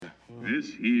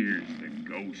This here's the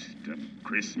ghost of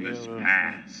Christmas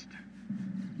past.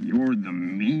 You're the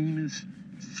meanest,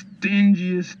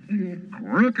 stingiest,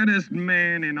 crookedest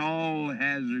man in all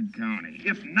Hazard County,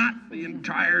 if not the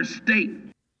entire state.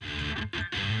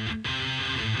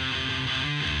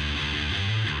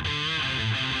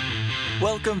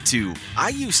 Welcome to I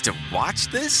Used to Watch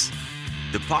This,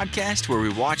 the podcast where we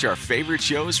watch our favorite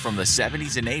shows from the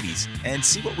 70s and 80s and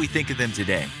see what we think of them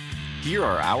today. Here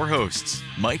are our hosts,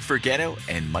 Mike Forgetto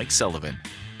and Mike Sullivan.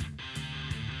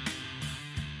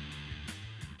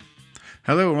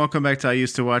 Hello and welcome back to I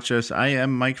Used to Watch This. I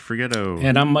am Mike Forgetto.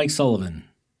 And I'm Mike Sullivan.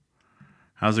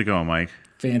 How's it going, Mike?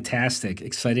 Fantastic.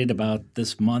 Excited about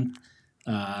this month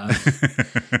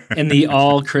and the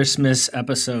all Christmas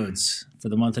episodes for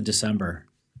the month of December.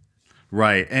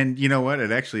 Right. And you know what?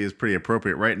 It actually is pretty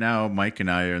appropriate. Right now, Mike and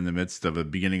I are in the midst of a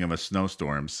beginning of a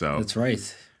snowstorm. So that's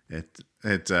right.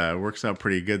 It works out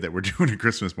pretty good that we're doing a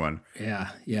Christmas one. Yeah.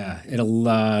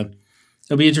 It'll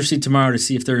be interesting tomorrow to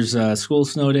see if there's a school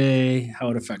snow day, how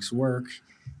it affects work.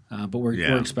 But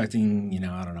we're expecting,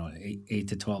 8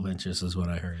 to 12 inches is what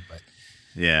I heard. But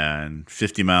yeah, and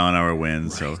 50-mile-an-hour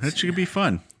winds. Right. So it should be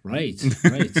fun. Right.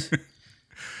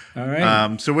 All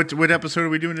right. So what episode are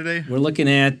we doing today? We're looking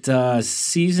at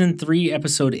Season 3,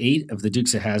 Episode 8 of The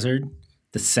Dukes of Hazzard,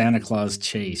 The Santa Claus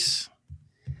Chase.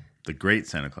 The Great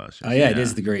Santa Claus Chase. Oh, yeah, it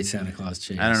is The Great Santa Claus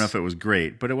Chase. I don't know if it was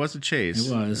great, but it was a chase.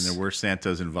 It was. And there were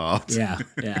Santas involved. Yeah.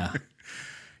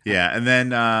 Yeah, and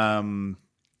then... and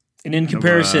in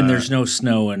comparison, there's no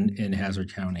snow in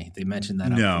Hazard County. They mentioned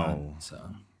that up front, so.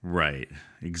 Right,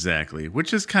 exactly.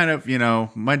 Which is kind of,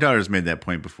 my daughter's made that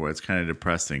point before. It's kind of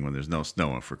depressing when there's no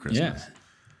snow for Christmas. Yeah.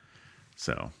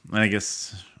 So, I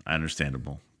guess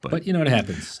understandable. But it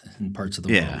happens in parts of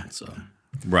the world. So.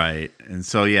 Right. And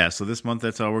so, so this month,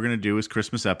 that's all we're going to do is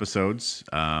Christmas episodes.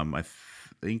 I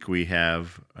think we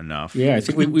have enough. Yeah, I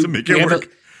think we to make it work.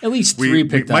 At least three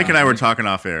picked up. Mike and I were talking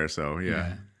off air, so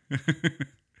yeah.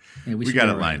 We got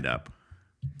it lined up.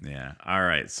 Yeah. All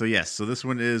right. So so this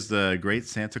one is the Great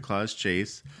Santa Claus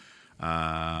Chase,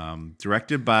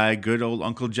 directed by good old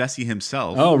Uncle Jesse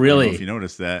himself. Oh, really? I don't know if you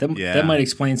noticed that. That might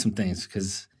explain some things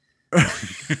because.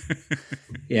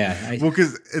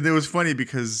 Because it was funny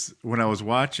because when I was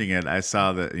watching it, I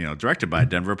saw that directed by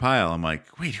Denver Pyle. I'm like,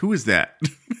 wait, who is that?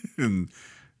 And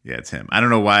it's him. I don't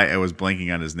know why I was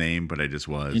blanking on his name, but I just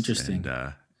was. Interesting.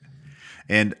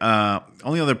 And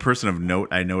only other person of note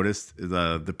I noticed is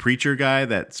the preacher guy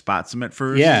that spots him at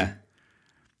first. Yeah.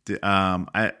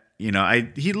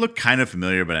 He looked kind of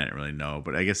familiar, but I didn't really know.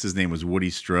 But I guess his name was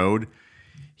Woody Strode.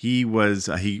 He was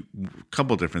a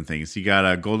couple different things. He got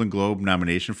a Golden Globe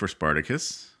nomination for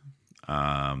Spartacus,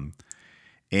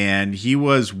 and he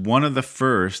was one of the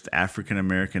first African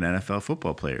American NFL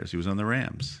football players. He was on the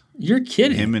Rams. You're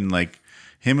kidding. Him and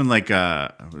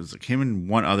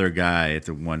one other guy at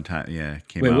the one time. Yeah,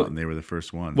 came out and they were the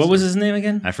first ones. What was his name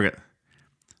again? I forget.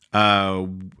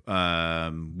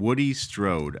 Woody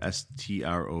Strode, Strode.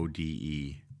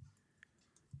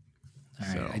 All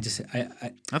right. So, I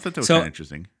thought that was kind of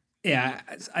interesting. Yeah,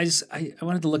 I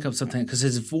wanted to look up something because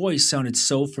his voice sounded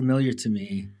so familiar to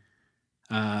me.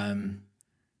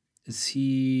 Is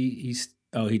he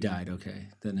died. Okay,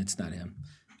 then it's not him.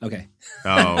 Okay.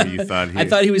 Oh, you thought I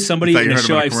thought he was somebody in a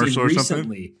show I've seen recently.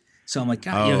 Something? So I'm like,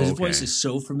 God, his voice is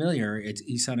so familiar.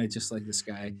 He sounded just like this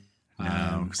guy.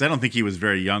 No, because I don't think he was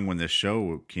very young when this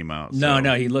show came out. So.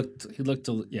 No, he looked,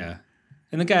 yeah.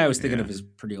 And the guy I was thinking of is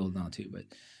pretty old now too, but.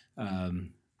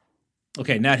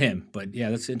 Okay, not him, but yeah,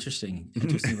 that's interesting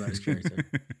about his character.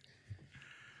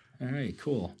 All right,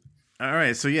 cool. All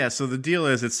right, so the deal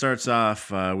is it starts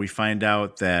off, we find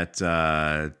out that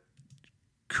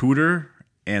Cooter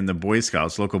and the Boy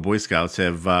Scouts, local Boy Scouts,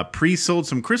 have pre-sold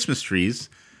some Christmas trees,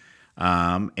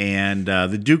 and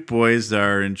the Duke boys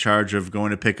are in charge of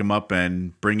going to pick them up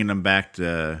and bringing them back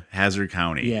to Hazard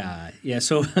County. Yeah,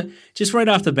 so just right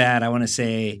off the bat, I want to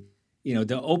say,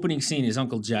 the opening scene is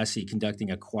Uncle Jesse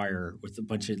conducting a choir with a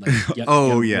bunch of young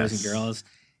boys and girls.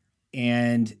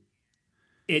 And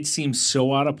it seems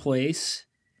so out of place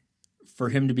for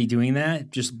him to be doing that,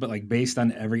 but based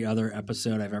on every other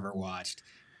episode I've ever watched.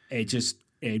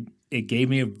 It gave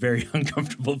me a very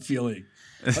uncomfortable feeling.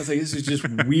 I was like, this is just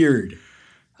weird.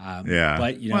 But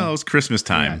it was Christmas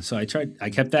time. Yeah, so I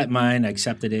kept that in mind. I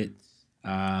accepted it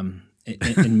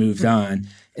and moved on.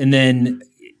 And then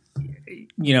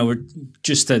we're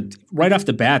just right off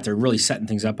the bat, they're really setting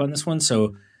things up on this one.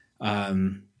 So,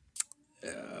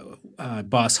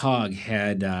 Boss Hogg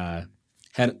had a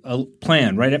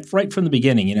plan right from the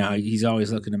beginning. He's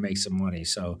always looking to make some money.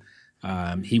 So,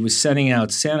 he was sending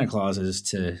out Santa Clauses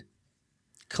to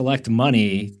collect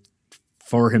money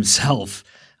for himself.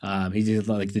 He did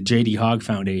like the J.D. Hogg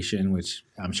Foundation, which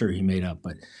I'm sure he made up,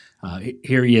 but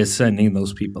here he is sending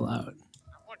those people out.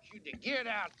 I want you to get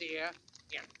out there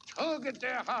and tug at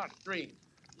their heartstrings,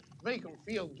 make them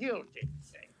feel guilty,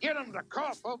 get them to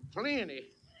cough up plenty.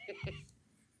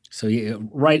 So yeah,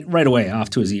 right away off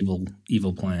to his evil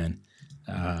plan.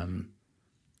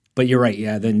 But you're right,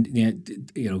 yeah. Then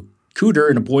Cooter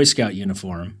in a Boy Scout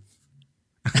uniform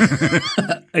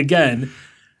again.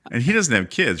 And he doesn't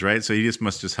have kids, right? So he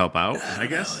must just help out, I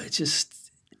guess. Know,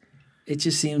 it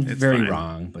just seemed very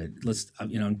wrong. But let's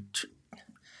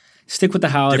stick with the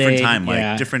holiday. Different time,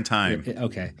 Mike. Different time.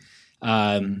 Okay.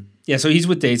 So he's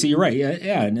with Daisy. You're right.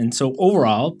 Yeah. And so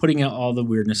overall, putting out all the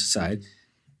weirdness aside,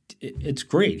 it's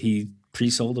great. He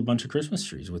pre-sold a bunch of Christmas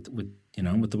trees with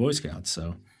the Boy Scouts.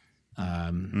 So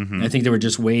I think they were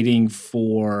just waiting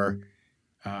for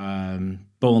Bo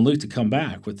and Luke to come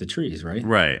back with the trees, right?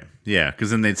 Right. Yeah, because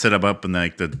then they'd set them up in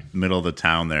like the middle of the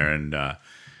town there, and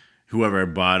whoever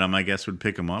bought them, I guess, would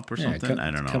pick them up or something. I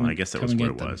don't know. I guess that was what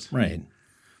it was. Right.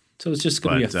 So it's just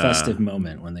going to be a festive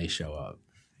moment when they show up.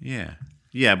 Yeah.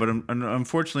 Yeah, but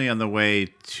unfortunately on the way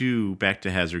back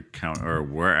to Hazard County or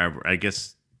wherever, I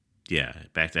guess,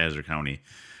 back to Hazard County,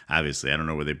 obviously. I don't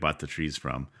know where they bought the trees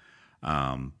from.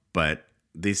 But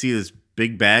they see this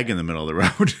big bag in the middle of the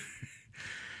road.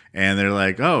 And they're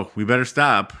like, oh, we better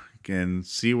stop and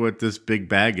see what this big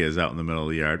bag is out in the middle of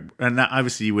the yard. And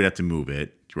obviously you would have to move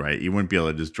it, right? You wouldn't be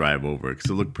able to just drive over it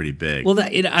because it looked pretty big. Well,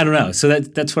 I don't know. So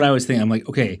that's what I was thinking. I'm like,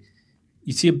 okay,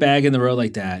 you see a bag in the road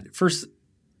like that. First,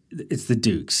 it's the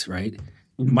Dukes, right?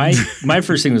 My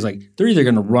first thing was like, they're either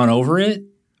going to run over it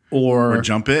or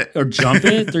jump it.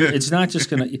 It's not just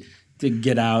going to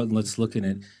get out and let's look at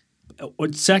it.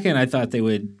 Second, I thought they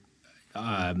would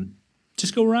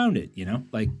just go around it,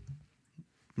 like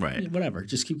right, whatever,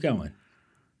 just keep going.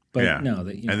 But no,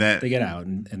 they get out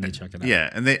and they check it out. Yeah,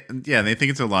 and they think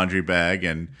it's a laundry bag,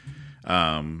 and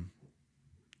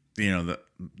the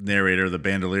narrator, the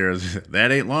bandolier,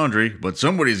 that ain't laundry, but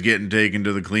somebody's getting taken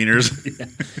to the cleaners.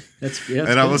 That's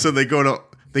and all of a sudden they go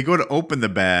to open the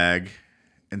bag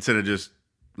instead of just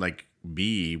like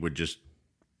B would just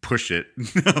push it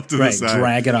up to the side,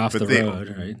 drag it off the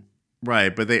road, right?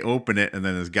 Right, but they open it, and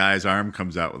then this guy's arm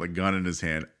comes out with a gun in his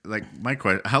hand. Like, my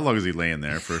question, how long is he laying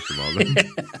there, first of all?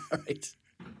 Right.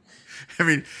 I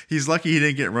mean, he's lucky he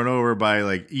didn't get run over by,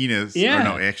 like, Enos. Yeah. Or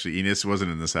no, actually, Enos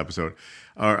wasn't in this episode.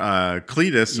 Or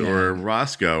Cletus or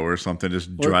Roscoe or something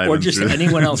just driving or just through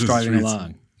anyone else driving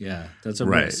along. Yeah, that's a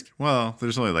risk. Well,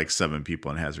 there's only like 7 people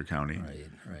in Hazard County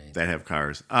right. that have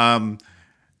cars.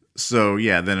 So,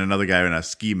 yeah, then another guy in a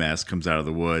ski mask comes out of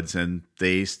the woods, and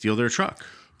they steal their truck.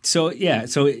 So I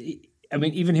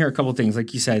mean, even here, a couple of things,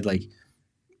 like you said, like,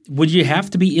 would you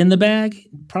have to be in the bag?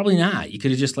 Probably not. You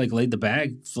could have just like laid the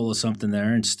bag full of something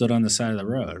there and stood on the side of the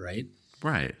road, right?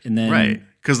 Right. And then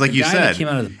because like you said, came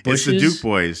out of the bushes, it's the Duke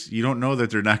boys. You don't know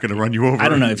that they're not going to run you over. I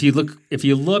don't know if you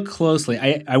look closely.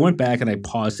 I went back and I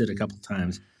paused it a couple of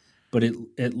times, but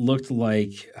it looked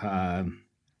like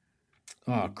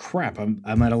oh crap!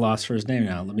 I might have lost for his name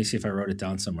now. Let me see if I wrote it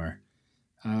down somewhere.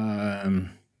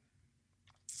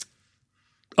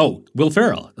 Oh, Will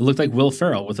Ferrell. It looked like Will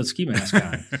Ferrell with a ski mask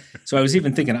on. So I was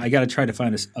even thinking I got to try to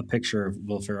find a picture of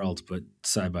Will Ferrell to put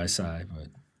side by side. But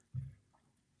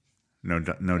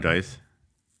no dice.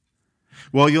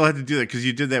 Well, you'll have to do that because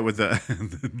you did that with the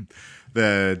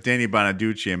Danny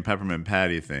Bonaducci and Peppermint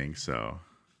Patty thing. So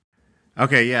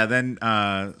okay, yeah. Then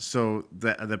so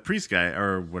the priest guy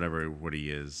or what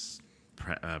he is,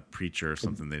 preacher or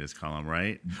something they just call him,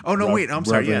 right? Oh no, wait. I'm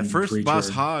sorry. Yeah, first preacher. Boss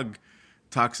Hogg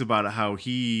talks about how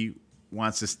he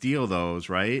wants to steal those,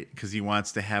 right? Because he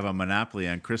wants to have a monopoly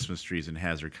on Christmas trees in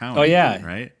Hazard County. Oh yeah,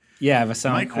 right. Yeah,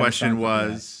 my question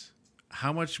was,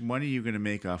 how much money are you going to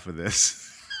make off of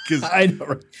this? Because I know,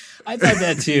 right? I thought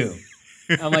that too.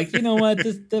 I'm like, you know what?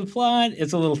 The plot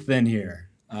it's a little thin here.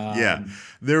 Yeah,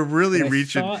 they're really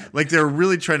reaching, like they're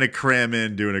really trying to cram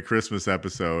in doing a Christmas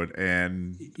episode,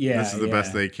 and this is the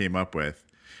best they came up with.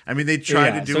 I mean, they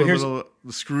tried to do a little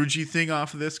Scroogey thing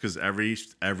off of this because every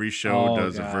show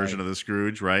does a version of the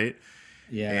Scrooge, right?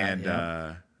 Yeah,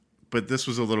 and but this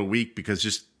was a little weak because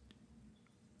just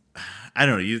I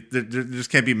don't know. There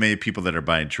just can't be many people that are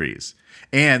buying trees,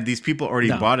 and these people already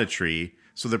bought a tree,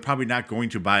 so they're probably not going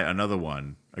to buy another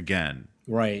one again.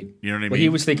 Right. You know what I mean? Well, he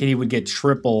was thinking he would get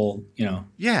triple.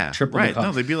 Triple. Right.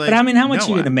 No, they'd be like. But I mean, how much are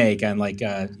you going to make on like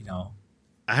I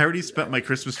already spent my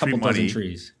Christmas tree money. Dozen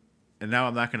trees. And now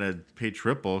I'm not going to pay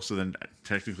triple, so then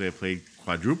technically I paid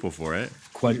quadruple for it.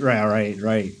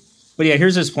 Right. But yeah,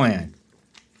 here's his plan.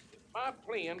 My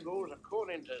plan goes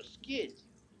according to Skid.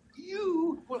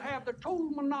 you will have the total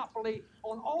monopoly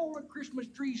on all the Christmas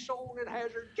trees sold in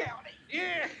Hazard County.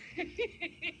 Yeah.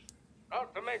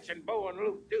 Not to mention Bo and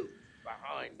Luke, too.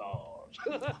 Behind bars.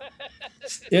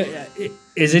 Yeah,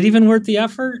 is it even worth the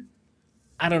effort?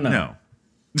 I don't know. No.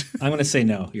 I'm going to say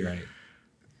no. You're right.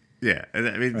 Yeah, I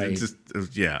mean, Right. it's just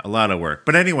a lot of work.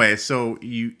 But anyway, so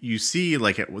you see,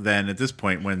 like, then at this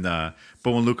point when Bo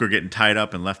and Luke are getting tied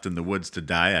up and left in the woods to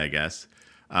die, I guess.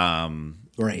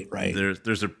 Right.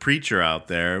 There's a preacher out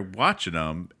there watching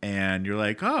them, and you're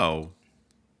like, oh,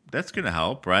 that's gonna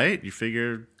help, right? You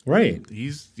figure, Right.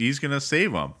 he's gonna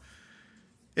save them.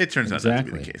 It turns out not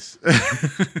to be the case.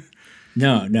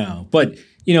 No. But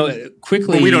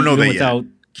quickly, well, we don't know that without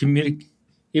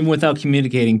even without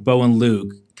communicating, Bo and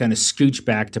Luke kind of scooch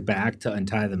back to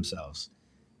untie themselves.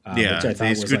 Which I thought they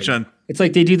was scooch like, on. It's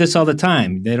like they do this all the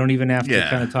time. They don't even have to Yeah.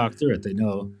 kind of talk through it. They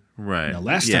know. Right.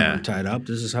 Last time we were tied up,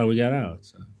 this is how we got out.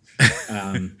 So.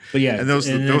 But yeah, and those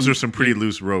are some pretty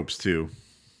loose ropes too.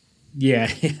 Yeah,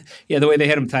 the way they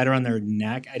had them tied around their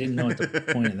neck, I didn't know what the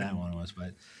point of that one was,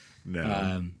 but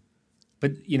No.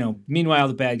 but meanwhile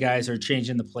the bad guys are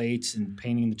changing the plates and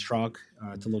painting the truck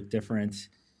to look different.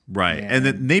 Right, and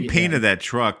then they painted that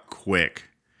truck quick.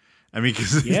 I mean,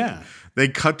 because they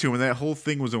cut to him, and that whole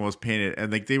thing was almost painted, and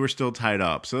like they were still tied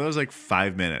up. So that was like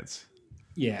 5 minutes.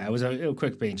 Yeah, it was a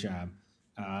quick paint job,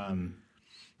 and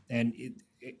they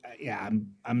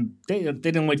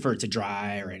didn't wait for it to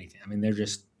dry or anything. I mean, they're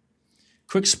just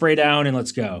quick spray down and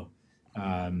let's go.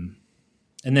 And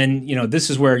then this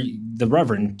is where the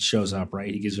Reverend shows up.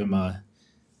 Right, he gives him a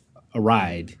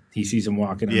ride. He sees him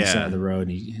walking on the side of the road,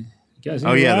 and he goes,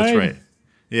 "Oh yeah, ride? that's right.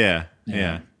 Yeah.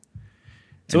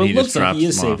 So and it looks like he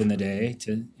is saving the day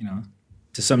to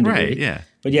some degree. Right, yeah.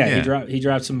 But he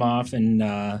drops him off, and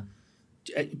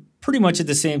pretty much at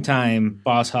the same time,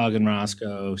 Boss Hogg and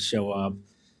Roscoe show up.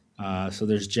 So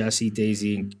there's Jesse,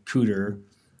 Daisy, and Cooter,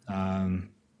 and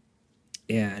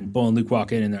Bo and Luke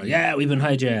walk in, and they're like, "Yeah, we've been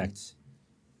hijacked."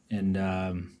 And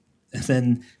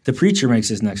then the preacher makes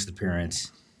his next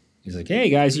appearance. He's like, "Hey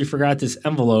guys, you forgot this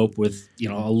envelope with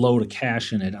a load of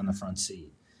cash in it on the front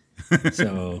seat."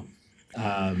 So.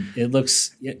 It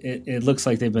looks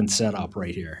like they've been set up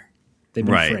right here. They've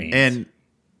been framed.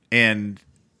 And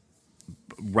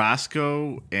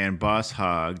Roscoe and Boss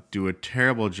Hogg do a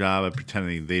terrible job of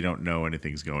pretending they don't know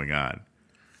anything's going on.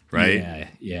 Right?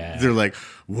 Yeah. They're like,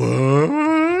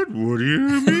 "What? What do you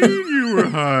mean you were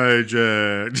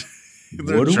hijacked?"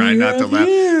 They're trying not to laugh.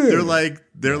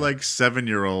 They're like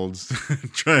 7-year-olds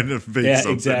trying to fake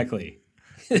something.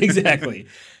 Exactly.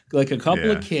 Like a couple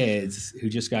of kids who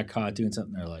just got caught doing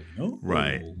something. They're like, "No,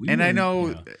 right." And I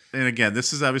know, and again,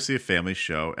 this is obviously a family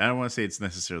show. I don't want to say it's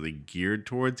necessarily geared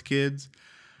towards kids,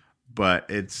 but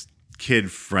it's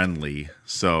kid friendly.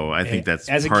 So I think that's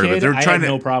as part a kid, of it. They're I trying had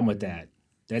to no problem with that.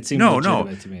 That seemed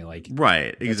legitimate to me. Like,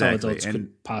 right, exactly. That's how adults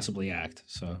could possibly act.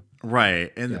 So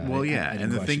right, and I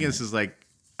and the thing is like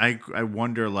I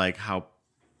wonder like how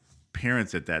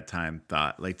parents at that time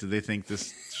thought. Like, did they think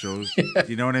this shows?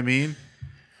 You know what I mean?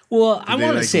 Well, I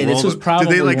want to say this was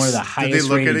probably one of the highest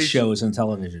rated shows on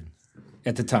television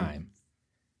at the time.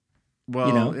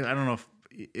 Well, I don't know if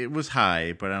it was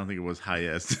high, but I don't think it was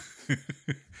highest.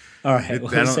 All right,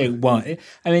 let's say one.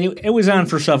 I mean, it was on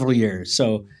for several years,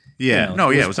 so it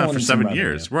was on for 7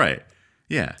 years, right?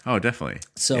 Yeah, oh, definitely.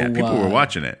 So people were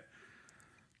watching it.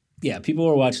 Yeah, people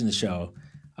were watching the show.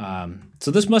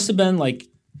 So this must have been like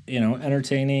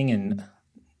entertaining and.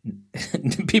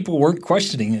 People weren't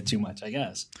questioning it too much, I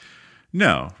guess.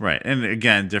 No, right. And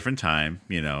again, different time,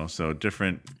 so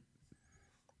different,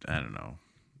 I don't know,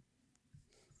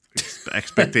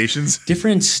 expectations.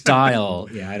 Different style.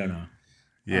 Yeah, I don't know.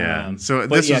 Yeah. So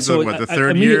this was the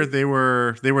third year they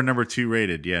were number 2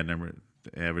 rated. Yeah,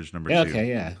 average number 2. Okay,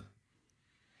 yeah.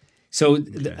 So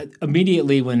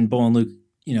immediately when Bo and Luke,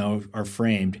 are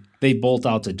framed, they bolt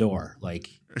out the door. Like,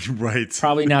 right.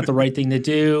 Probably not the right thing to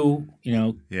do.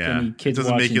 Yeah. Kids it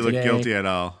doesn't make you look today. guilty at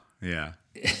all. Yeah.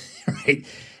 Right.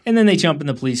 And then they jump in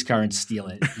the police car and steal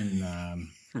it. And,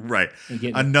 right.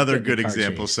 Another good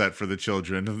example set for the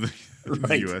children of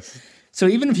the U.S. So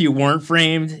even if you weren't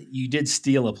framed, you did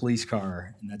steal a police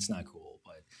car, and that's not cool.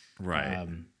 But right.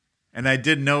 And I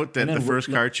did note that the first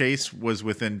car chase was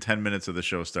within 10 minutes of the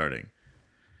show starting.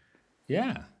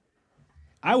 Yeah.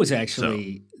 I was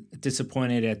actually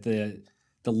disappointed at the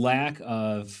lack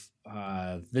of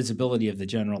visibility of the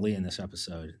General Lee in this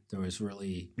episode. There was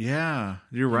really... Yeah,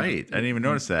 you're right. I didn't even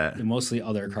notice that. Mostly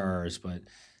other cars, but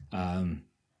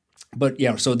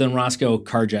yeah, so then Roscoe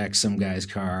carjacks some guy's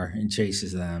car and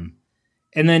chases them.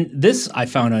 And then this I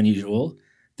found unusual.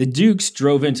 The Dukes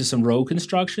drove into some road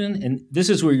construction, and this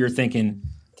is where you're thinking,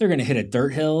 they're going to hit a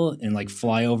dirt hill and like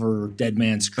fly over Dead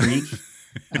Man's Creek.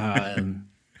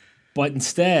 But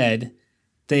instead,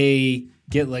 they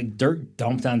get like dirt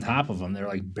dumped on top of them. They're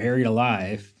like buried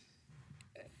alive.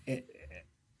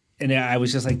 And I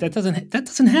was just like, that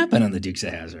doesn't happen on the Dukes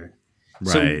of Hazzard.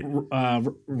 Right.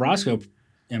 So Roscoe,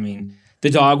 I mean, the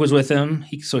dog was with him.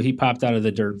 So he popped out of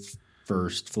the dirt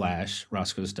first, Flash,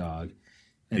 Roscoe's dog.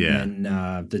 And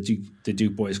then the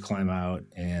Duke boys climb out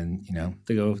and,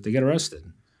 they get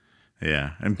arrested.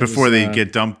 Yeah. And before they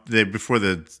get dumped, before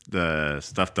the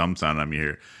stuff dumps on them,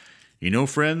 you hear,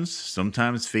 friends,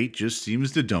 sometimes fate just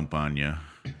seems to dump on you.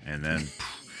 And then...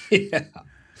 yeah.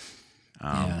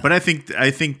 But I think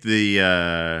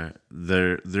their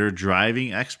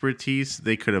driving expertise,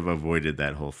 they could have avoided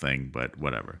that whole thing, but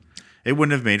whatever. It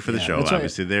wouldn't have made for the show.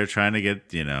 Obviously, they're trying to get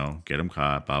them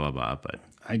caught, blah blah blah. But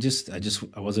I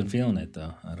wasn't feeling it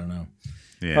though. I don't know.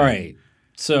 Yeah. All right.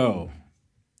 So,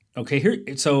 okay, here.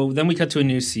 So then we cut to a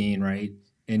new scene, right?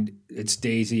 And it's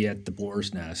Daisy at the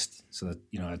Boar's Nest, so that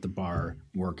at the bar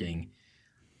working.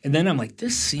 And then I'm like,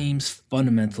 this seems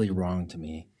fundamentally wrong to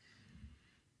me.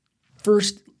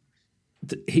 First,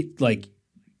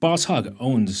 Boss Hogg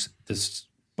owns this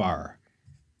bar,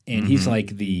 and he's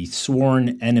like the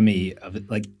sworn enemy of it.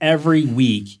 Like every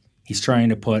week, he's trying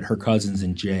to put her cousins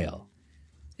in jail.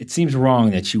 It seems wrong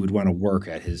that she would want to work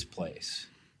at his place.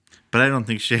 But I don't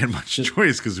think she had much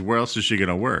choice because where else is she going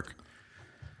to work?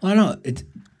 I don't know.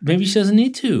 Maybe she doesn't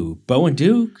need to. Bo and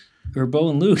Duke or Bo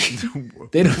and Luke,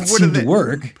 they don't seem to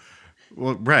work.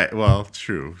 Well, right. Well,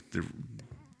 true.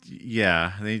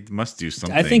 Yeah, they must do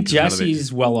something. I think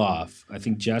Jesse's well off. I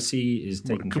think Jesse is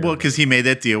taking care of it. Well, because he made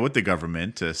that deal with the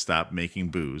government to stop making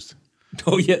booze.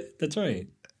 Oh, yeah, that's right.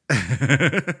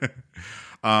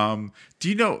 Do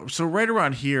you know, so right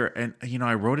around here, and,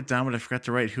 I wrote it down, but I forgot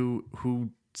to write who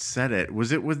said it.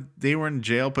 Was it they were in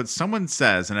jail? But someone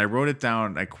says, and I wrote it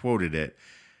down, I quoted it,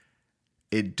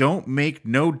 "It don't make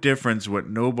no difference what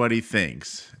nobody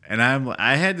thinks." And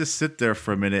I had to sit there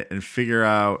for a minute and figure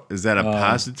out, is that a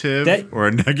positive or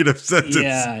a negative sentence?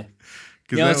 Yeah.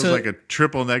 Because that was like a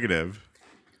triple negative.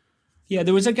 Yeah,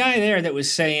 there was a guy there that was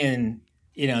saying,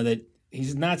 that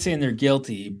he's not saying they're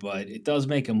guilty, but it does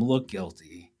make him look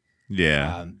guilty.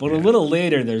 Yeah. But a little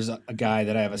later, there's a guy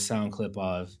that I have a sound clip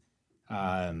of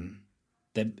that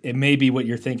it may be what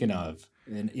you're thinking of.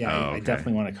 And I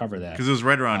definitely want to cover that. Because it was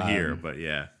right around here, but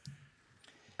yeah.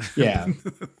 Yeah.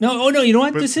 No. You know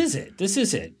what? This is it. This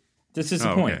is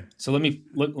the point. Okay. So let me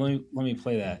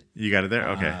play that. You got it there?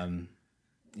 Okay.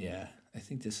 Yeah, I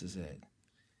think this is it.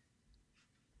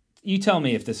 You tell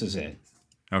me if this is it.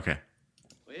 Okay.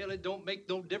 Well, it don't make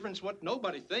no difference what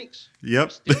nobody thinks.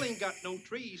 Yep. Still ain't got no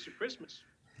trees for Christmas.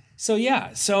 So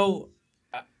yeah.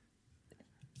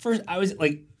 First, I was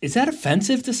like, "Is that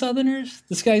offensive to Southerners?"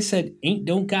 This guy said, "Ain't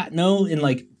don't got no" in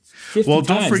like 50 well,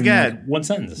 don't times forget in one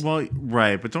sentence. Well,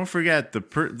 right, but don't forget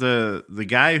the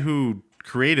guy who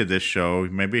created this show.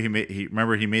 Maybe he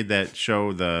made that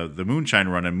show, the Moonshine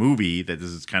Run, a movie that this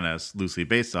is kind of loosely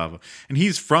based off of, and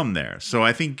he's from there. So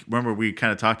I think we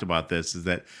kind of talked about this. Is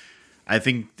that I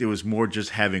think it was more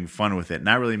just having fun with it,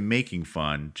 not really making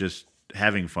fun, just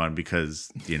having fun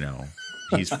because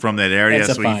he's from that area,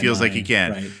 so he feels like he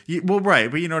can. Right.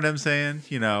 Right, but you know what I'm saying?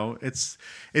 It's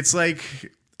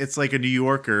like a New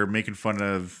Yorker making fun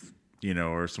of,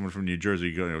 or someone from New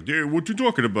Jersey going, "Dude, what you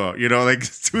talking about?" Like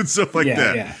doing stuff like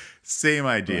that. Yeah. Same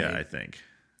idea, right. I think,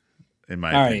 in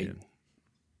my opinion.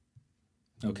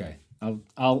 Right. Okay,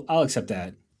 I'll accept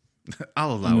that.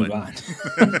 I'll allow move on.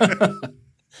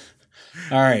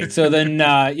 All right. So then,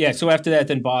 so after that,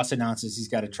 then Boss announces he's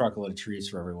got a truckload of trees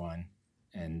for everyone,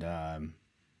 and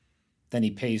then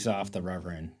he pays off the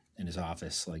Reverend in his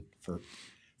office, like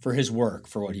for his work,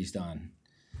 for what he's done.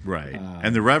 Right.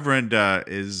 And the Reverend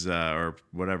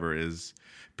is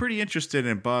pretty interested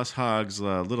in Boss Hogg's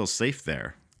little safe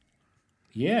there.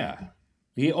 Yeah.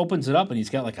 He opens it up and he's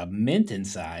got like a mint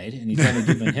inside, and he's only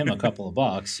giving him a couple of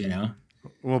bucks,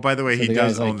 Well, by the way, he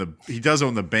does own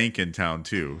the bank in town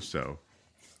too, so.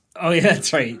 Oh yeah,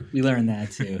 that's right. We learned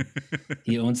that too.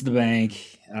 He owns the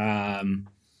bank.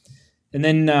 And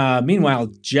then meanwhile,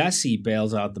 Jesse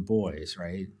bails out the boys,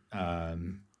 right?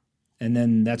 And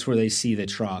then that's where they see the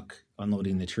truck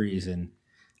unloading the trees. And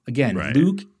again, right.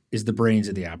 Luke is the brains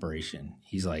of the operation.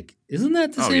 He's like, "Isn't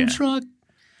that the same truck?"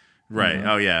 Right.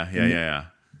 Oh, yeah.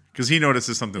 Because he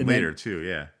notices something later, too,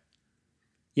 yeah.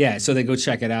 Yeah, so they go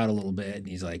check it out a little bit, and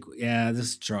he's like, "Yeah,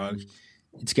 this truck,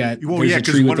 it's got there's a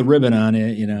tree with a ribbon on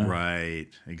it, Right,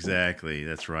 exactly.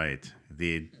 That's right.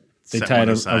 They tied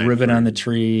a ribbon on the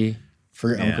tree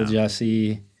for Uncle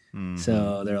Jesse. Mm-hmm.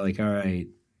 So they're like, "All right,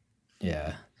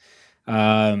 yeah."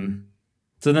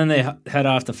 So then they head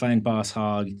off to find Boss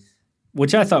Hogg,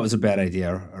 which I thought was a bad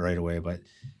idea right away, but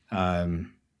no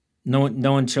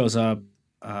one shows up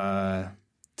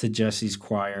to Jesse's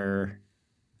choir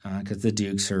because the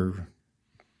Dukes are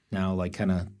now like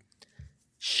kind of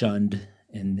shunned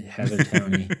in Hazard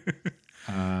County.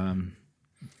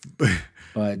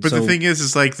 But the thing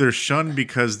is like they're shunned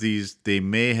because they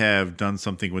may have done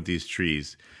something with these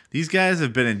trees. These guys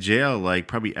have been in jail like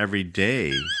probably every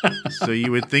day. So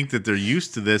you would think that they're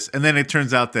used to this. And then it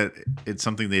turns out that it's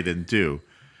something they didn't do.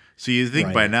 So you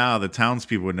think by now the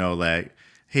townspeople would know like,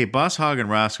 hey, Boss Hogg and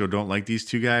Roscoe don't like these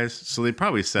two guys. So they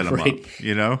probably set them up,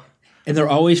 you know? And they're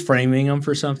always framing them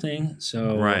for something.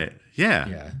 So right.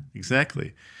 Yeah.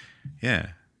 Exactly.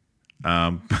 Yeah.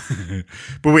 But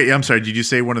wait, I'm sorry. Did you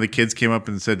say one of the kids came up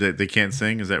and said that they can't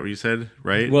sing? Is that what you said?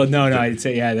 Right? Well, no. I'd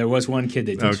say, there was one kid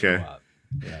that did show up.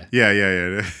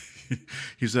 Yeah.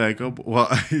 He's like,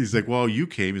 well, you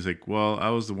came. He's like, well, I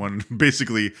was the one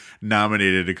basically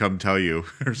nominated to come tell you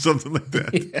or something like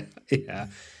that.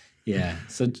 Yeah.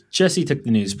 So Jesse took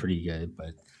the news pretty good,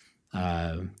 but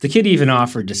the kid even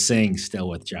offered to sing still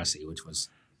with Jesse, which was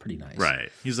pretty nice. Right.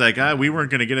 He's like, we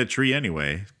weren't going to get a tree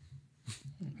anyway.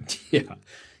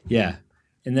 Yeah.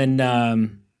 And then,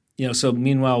 so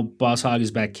meanwhile, Boss Hogg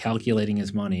is back calculating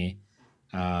his money.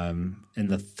 And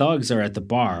the thugs are at the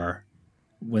bar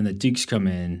when the Dukes come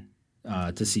in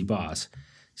to see Boss.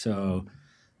 So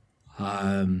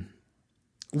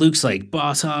Luke's like,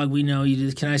 Boss Hogg, we know you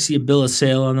did. Can I see a bill of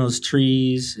sale on those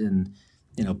trees? And,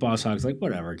 Boss Hogg's like,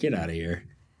 whatever, get out of here.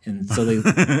 And so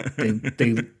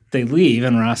they leave,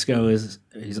 and Roscoe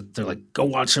they're like, go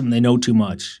watch them. They know too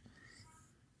much.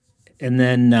 And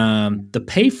then the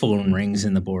payphone rings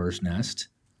in the boar's nest.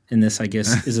 And this, I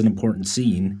guess, is an important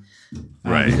scene.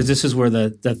 Right. Because this is where the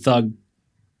thug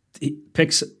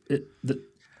picks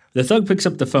the thug picks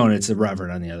up the phone. It's the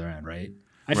Reverend on the other end, right?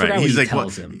 I forgot what he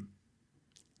tells him.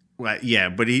 Well, yeah,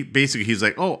 but he's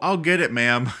like, oh, I'll get it,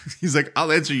 ma'am. He's like,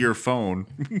 I'll answer your phone.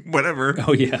 Whatever.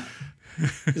 Oh, yeah.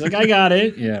 He's like, I got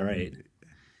it. Yeah, right.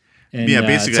 And,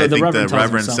 basically, so I think the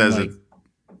Reverend says like,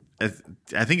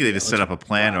 I think they just set up a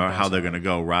plan or how they're going to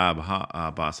go rob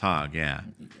Boss Hogg. Yeah.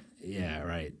 Yeah,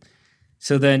 right.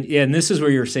 So then, and this is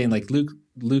where you're saying like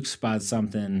Luke spots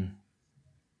something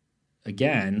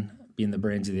again, being the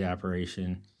brains of the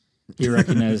operation. He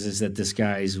recognizes that this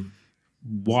guy's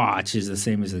watch is the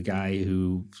same as the guy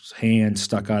whose hand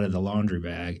stuck out of the laundry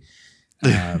bag.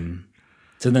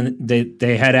 So then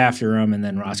they head after him, and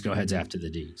then Roscoe heads after the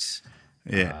Dukes.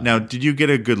 Yeah. Now, did you get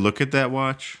a good look at that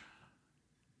watch?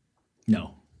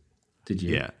 No. Did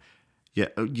you? Yeah.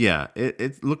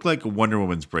 It looked like a Wonder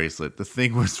Woman's bracelet. The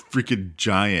thing was freaking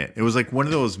giant. It was like one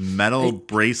of those metal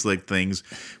bracelet things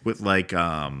with like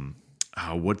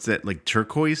what's that, like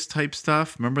turquoise type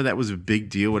stuff? Remember that was a big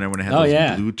deal when everyone had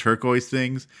those blue turquoise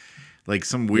things? Like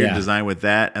some weird design with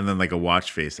that, and then like a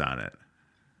watch face on it.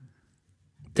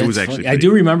 It was actually I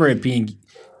do remember it being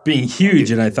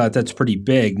huge, and I thought that's pretty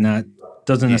big.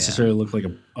 Doesn't necessarily look like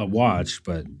a watch,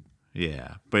 but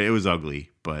yeah, but it was ugly.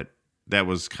 But that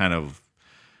was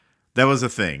a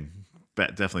thing,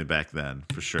 definitely back then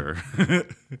for sure.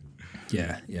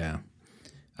 Yeah.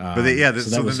 But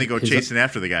then they go chasing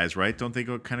after the guys, right? Don't they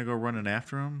go running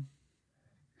after them?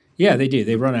 Yeah, they do.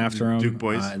 They run after him. Duke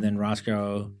boys, and then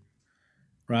Roscoe.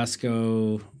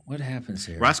 What happens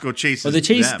here? Roscoe chases. Well, the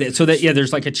chase. Them. So that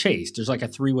there's like a chase. There's like a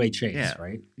three-way chase,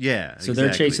 right? Yeah. So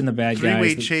they're chasing the bad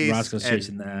guys. Chase Roscoe's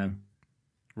chasing them.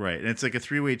 Right, and it's like a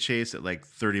three-way chase at like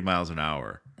 30 miles an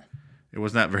hour. It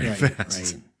was not very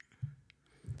fast.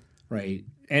 Right.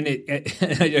 And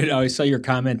I saw your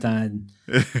comment on,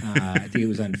 I think it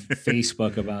was on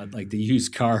Facebook about like the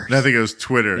used cars. I think it was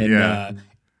Twitter. And,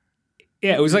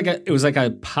 it was like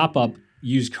a pop-up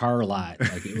used car lot.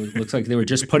 Like it looks like they were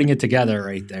just putting it together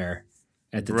right there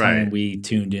at the time we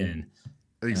tuned in.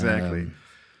 Exactly.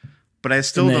 But I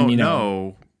still don't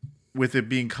know, with it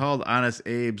being called Honest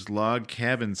Abe's Log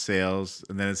Cabin Sales,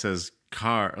 and then it says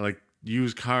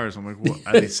used cars. I'm like, what,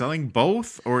 are they selling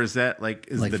both, or is that like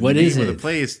the name of the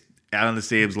place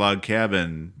Honest Abe's Log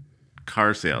Cabin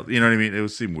Car Sales? You know what I mean? It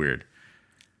would seem weird.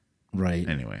 Right.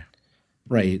 Anyway.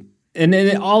 Right. And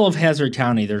in all of Hazard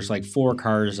County, there's like 4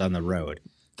 cars on the road.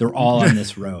 They're all on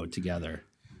this road together.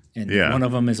 And one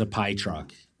of them is a pie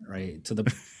truck, right? So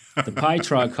the pie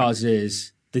truck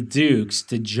causes the Dukes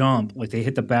to jump, like they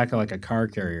hit the back of like a car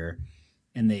carrier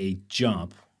and they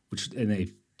jump, and they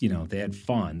had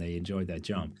fun. They enjoyed that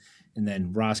jump. And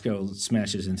then Roscoe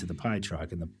smashes into the pie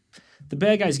truck, and the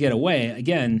bad guys get away.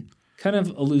 Again, kind of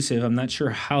elusive. I'm not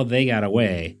sure how they got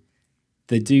away.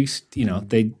 The Dukes,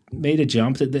 they made a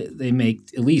jump that they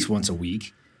make at least once a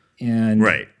week. And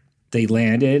they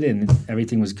landed and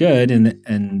everything was good,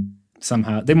 and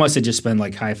somehow they must have just been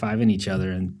like high-fiving each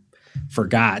other and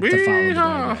forgot to follow the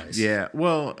bad guys. Yeah,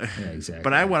 well, yeah, exactly.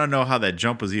 But I want to know how that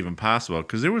jump was even possible,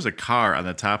 because there was a car on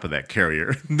the top of that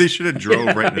carrier. They should have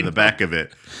drove right into the back of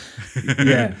it.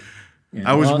 Yeah.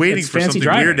 I was waiting for something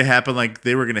driving. weird to happen, like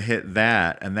they were going to hit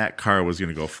that, and that car was going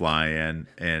to go flying,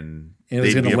 and it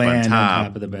was going to land on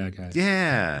top of the bad guys.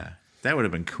 Yeah, that would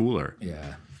have been cooler.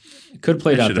 Yeah, it could have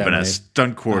played out that way. Should have been a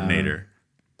stunt coordinator.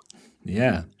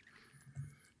 Yeah,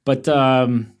 but so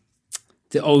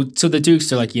the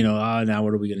Dukes are like, now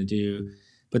what are we going to do?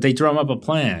 But they drum up a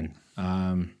plan.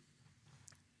 I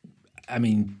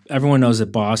mean, everyone knows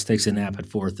that Boss takes a nap at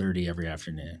 4:30 every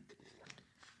afternoon.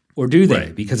 Or do they?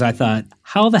 Right. Because I thought,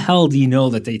 how the hell do you know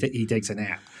that he takes a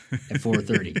nap at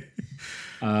 4:30?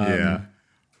 Yeah.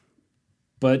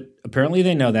 But apparently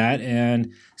they know that.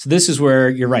 And so this is where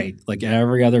you're right. Like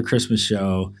every other Christmas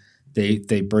show, they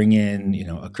bring in,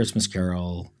 a Christmas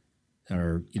Carol,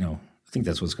 or, I think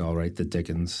that's what's called, right? The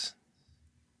Dickens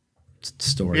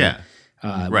story. Yeah.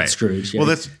 Right. Scrooge. Yeah.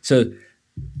 Well, so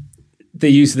they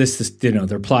use this to,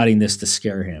 they're plotting this to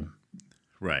scare him.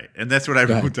 Right. And that's what I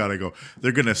wrote down. I go,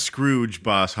 they're going to Scrooge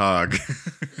Boss Hogg.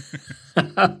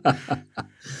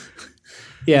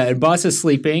 Yeah, and Boss is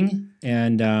sleeping,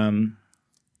 and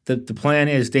the plan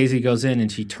is Daisy goes in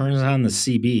and she turns on the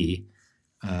CB,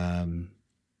 and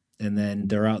then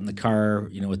they're out in the car,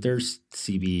 with their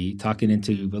CB, talking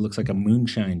into what looks like a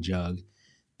moonshine jug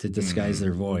to disguise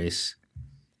their voice.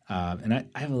 And I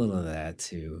have a little of that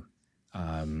too.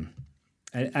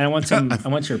 I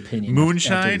want your opinion.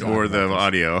 Moonshine or the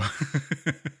audio?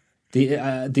 The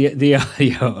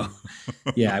audio.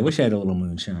 Yeah, I wish I had a little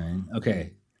moonshine.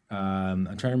 Okay. I'm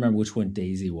trying to remember which one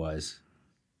Daisy was.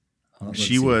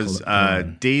 She was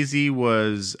Daisy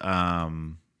was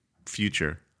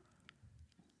Future.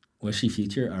 Was she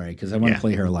Future? All right, because I want to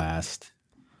play her last.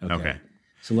 Okay.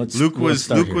 So Luke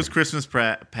was Christmas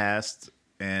Past,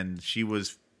 and she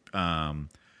was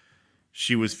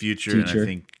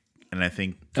Future. And I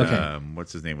think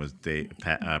what's his name was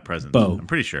Present. Bo. I'm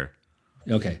pretty sure.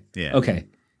 Okay. Yeah. Okay.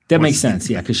 That makes sense.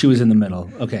 Yeah, because she was in the middle.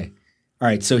 Okay. All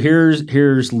right. So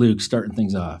here's Luke starting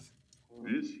things off.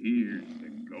 This here's the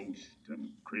ghost of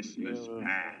Christmas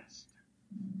past.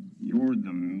 You're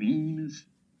the meanest,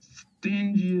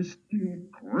 stingiest,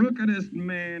 crookedest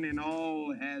man in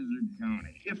all Hazard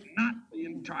County, if not the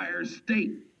entire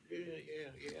state.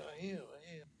 Yeah.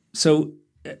 So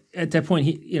at that point,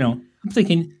 I'm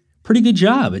thinking, pretty good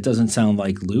job. It doesn't sound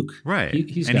like Luke. Right.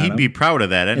 He'd be proud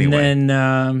of that anyway. And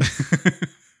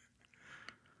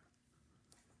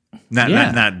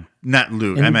then not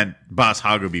Luke. I meant Boss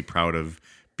Hogg would be proud of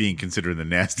being considered the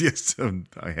nastiest of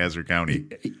Hazard County.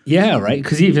 Yeah, right.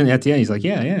 Because even at the end, he's like,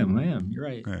 "Yeah, I am. You're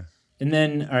right." Yeah. And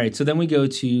then, all right. So then we go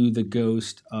to the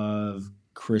ghost of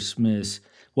Christmas.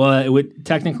 Well,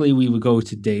 technically we would go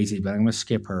to Daisy, but I'm going to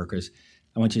skip her because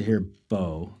I want you to hear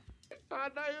Bo. I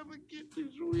never get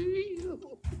this wheel. Here's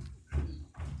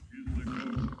the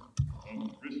ghost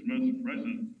of Christmas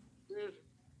present. Yes.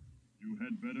 You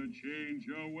had better change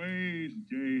your ways,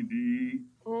 J.D.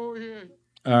 Oh, yeah.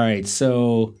 All right.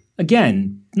 So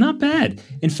again, not bad.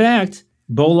 In fact,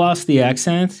 Bo lost the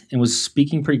accent and was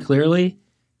speaking pretty clearly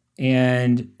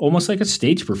and almost like a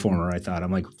stage performer, I thought.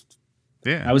 I'm like,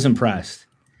 yeah, I was impressed.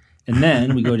 And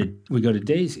then we go to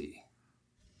Daisy.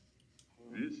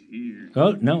 This here.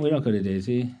 Oh, no, we don't go to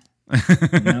Daisy.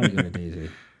 Now we go to Daisy.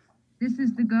 This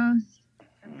is the ghost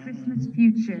of Christmas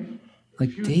future.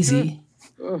 Like, Daisy,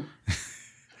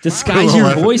 disguise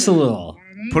your voice a little.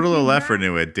 Put a little effort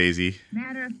into it, Daisy.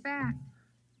 Matter of fact,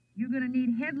 you're going to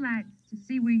need headlights to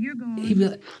see where you're going. He'd be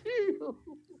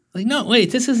like, no,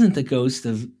 wait, this isn't the ghost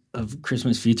of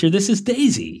Christmas future. This is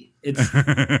Daisy. It's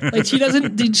like she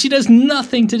does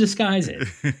nothing to disguise it.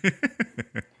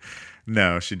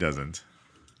 No, she doesn't.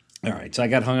 All right, so I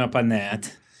got hung up on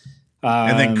that.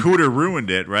 And then Cooter ruined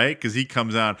it, right? Because he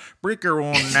comes out, breaker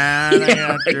on nine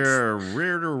out there,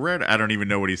 red. I don't even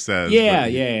know what he says. Yeah.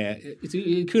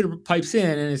 Cooter pipes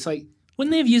in, and it's like,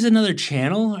 wouldn't they have used another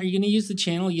channel? Are you going to use the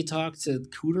channel you talked to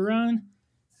Cooter on?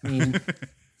 I mean,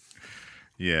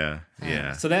 yeah.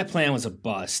 So that plan was a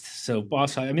bust. So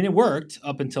Boss Hogg, it worked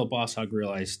up until Boss Hogg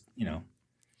realized,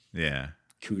 Yeah.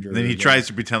 Cooter. Then he tries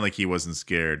to pretend like he wasn't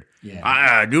scared. Yeah.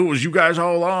 I knew it was you guys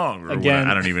all along. Again,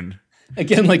 I don't even.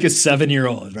 Again, like a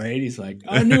 7-year-old, right? He's like,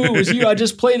 I knew it was you. I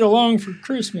just played along for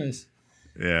Christmas.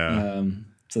 Yeah.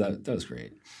 So that was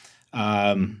great.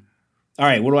 All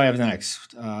right, what do I have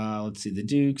next? Let's see, the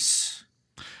Dukes.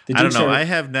 I don't know. I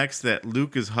have next that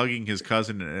Luke is hugging his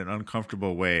cousin in an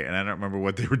uncomfortable way, and I don't remember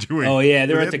what they were doing. Oh, yeah,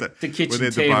 they're at the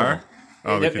kitchen table. The bar?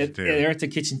 Oh, the kitchen table. They're at the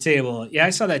kitchen table. Yeah, I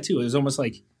saw that too. It was almost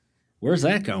like, where's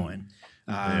that going?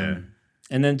 And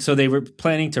then so they were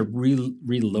planning to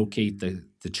relocate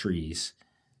the trees.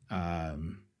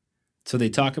 So they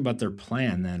talk about their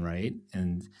plan then, right?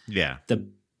 And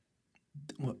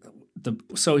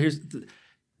so here's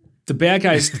the bad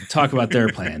guys talk about their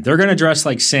plan. They're going to dress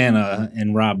like Santa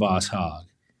and rob Boss Hogg.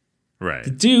 Right.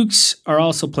 The Dukes are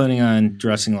also planning on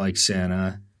dressing like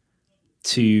Santa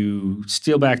to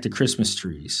steal back the Christmas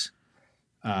trees.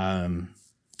 So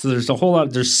there's a whole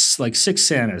lot. There's like 6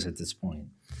 Santas at this point.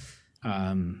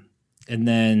 And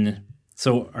then,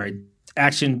 so all right,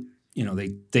 action. You know,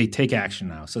 they take action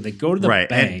now. So they go to the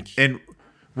bank. And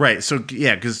right. So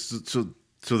yeah, because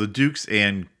so the Dukes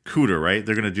and Cooter, right?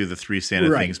 They're going to do the 3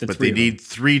 Santa things, but they need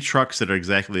 3 trucks that are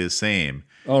exactly the same.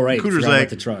 Oh, right. Cooter's like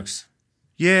the trucks.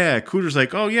 Yeah, Cooter's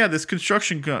like, oh yeah, this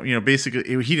construction,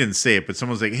 basically he didn't say it, but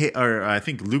someone's like, hey, or I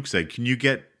think Luke said, can you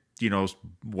get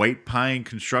White Pine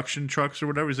construction trucks or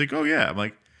whatever? He's like, oh yeah. I'm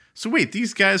like, so wait,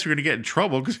 these guys are going to get in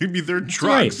trouble because maybe they're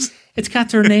trucks. Right. It's got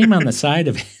their name on the side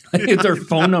of it, like their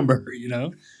phone number,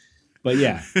 But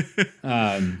yeah,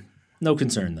 no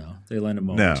concern though. They lend a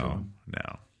moment to them.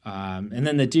 No. And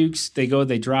then the Dukes, they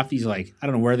drop these I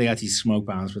don't know where they got these smoke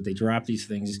bombs, but they drop these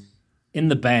things in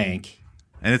the bank.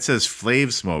 And it says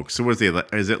Flav Smoke. So is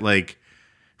it like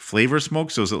flavor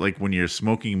smoke? So is it like when you're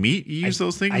smoking meat, you use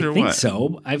those things or what? I think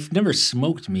so. I've never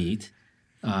smoked meat.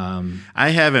 I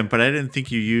haven't, but I didn't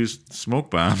think you used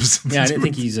smoke bombs. Yeah, I didn't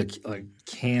think you use a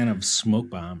can of smoke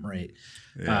bomb, right?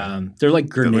 Yeah. They're like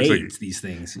grenades, these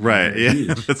things. Right,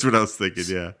 yeah. That's what I was thinking,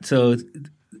 yeah. So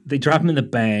they drop them in the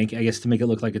bank, I guess, to make it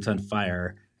look like it's on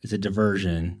fire. It's a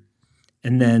diversion.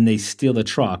 And then they steal the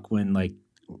truck when,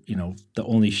 the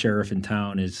only sheriff in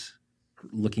town is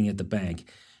looking at the bank.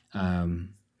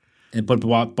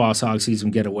 But Boss Hogg sees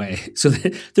them get away. So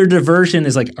their diversion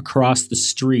is across the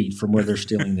street from where they're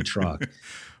stealing the truck.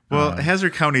 Well,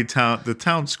 Hazard County the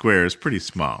town square is pretty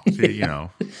small,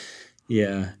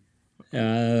 Yeah.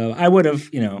 I would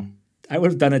have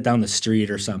done it down the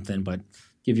street or something, but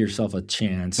give yourself a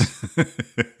chance.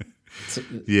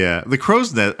 Yeah. The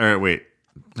crow's nest, or wait,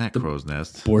 not crow's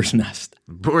nest. Boar's nest.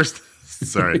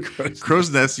 Sorry.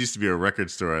 Crow's Nest used to be a record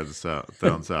store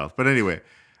down south. But anyway,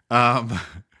 the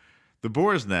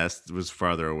Boar's Nest was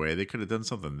farther away. They could have done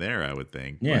something there, I would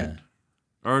think. Yeah.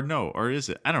 Or is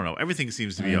it? I don't know. Everything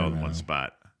seems to be all in one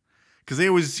spot. Because they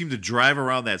always seem to drive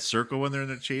around that circle when they're in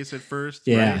the chase at first.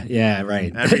 Yeah, right? Yeah,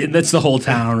 right. I mean, that's the whole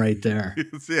town right there.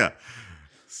 Yeah.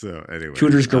 So anyway.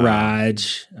 Cooter's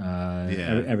garage.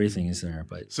 Everything is there.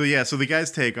 But so the guys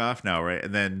take off now, right?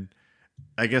 And then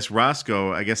I guess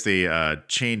Roscoe, they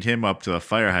chained him up to a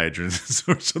fire hydrant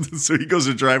or something. So he goes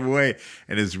to drive away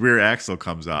and his rear axle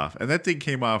comes off. And that thing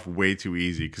came off way too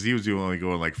easy because he was only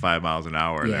going 5 miles an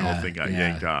hour and that whole thing got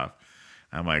yanked off.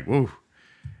 I'm like, whoa.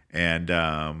 And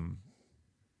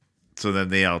so then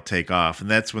they all take off.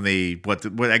 And that's when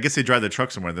I guess they drive the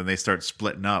truck somewhere. Then they start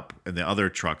splitting up in the other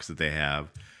trucks that they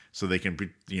have so they can,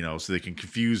 so they can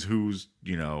confuse who's,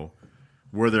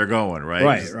 where they're going,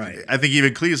 right? Right. I think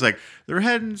even Cleve's like, they're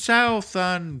heading south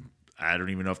on, I don't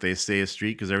even know if they say a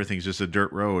street because everything's just a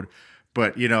dirt road.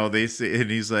 But, they say, and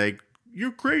he's like,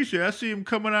 you're crazy. I see him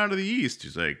coming out of the east.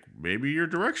 He's like, maybe your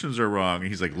directions are wrong. And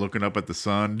he's like looking up at the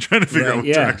sun, trying to figure out what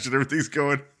direction everything's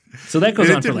going. So that goes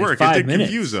on for 5 minutes. It did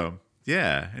confuse him.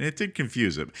 Yeah, and it did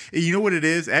confuse him. And you know what it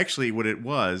is? Actually, what it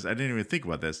was, I didn't even think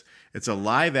about this. It's a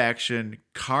live action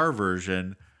car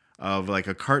version of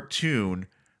a cartoon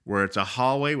where it's a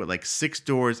hallway with 6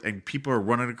 doors and people are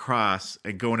running across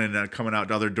and going in and coming out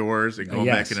to other doors and going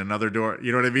back in another door.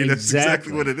 You know what I mean? That's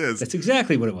exactly what it is. That's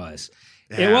exactly what it was.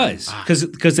 Yeah. It was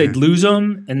because they'd lose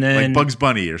them and then Bugs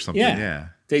Bunny or something. Yeah.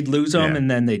 They'd lose them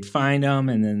and then they'd find them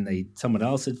and then someone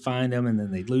else would find them and then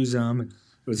they'd lose them. It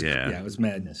was it was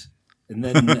madness. And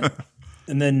then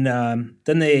then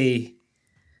they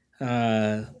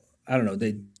I don't know,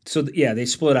 they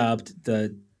split up.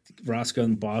 The Roscoe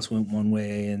and the boss went one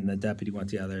way and the deputy went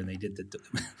the other, and they did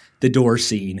the door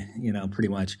scene, pretty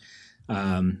much.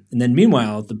 And then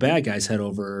meanwhile, the bad guys head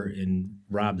over and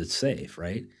rob the safe,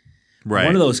 right? Right.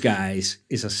 One of those guys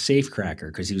is a safe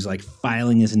cracker because he was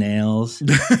filing his nails and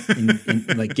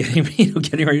getting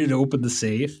ready to open the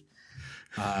safe.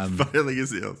 Filing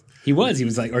his nails. He was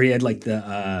or he had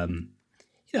the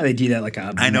they do that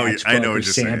I know what you're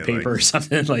sandpaper or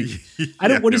something.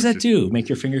 What does that do? Make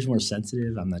your fingers more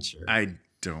sensitive? I'm not sure. I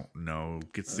don't know.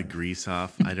 Gets the grease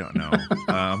off. I don't know.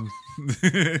 But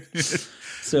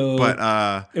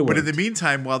in the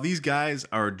meantime, while these guys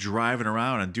are driving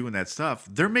around and doing that stuff,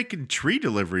 they're making tree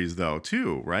deliveries though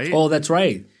too, right? Oh, that's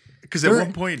right. Because at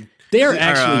one point they are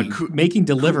actually making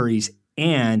deliveries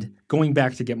and going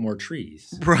back to get more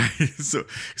trees. Right. So,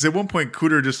 because at one point,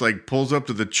 Cooter just like pulls up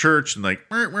to the church and like,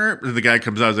 and the guy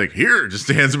comes out, is like, here, just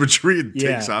hands him a tree and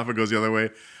takes off and goes the other way.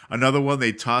 Another one,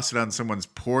 they toss it on someone's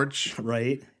porch.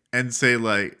 Right. And say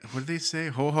like, what did they say?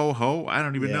 Ho, ho, ho? I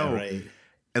don't even know. Right.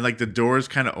 And like the doors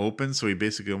kind of open, so he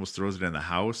basically almost throws it in the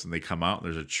house, and they come out, and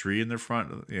there's a tree in their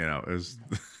front. You know, it was,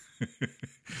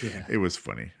 it was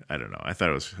funny. I don't know. I thought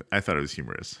it was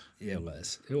humorous. Yeah, it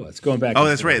was. It was going back. Oh,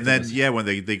 that's right. And then when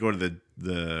they go to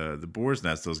the boar's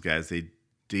nest, those guys,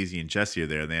 Daisy and Jesse are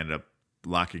there, and they end up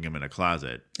locking him in a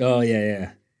closet. Oh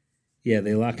yeah.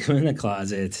 They lock him in the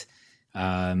closet.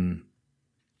 Let's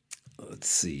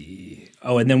see.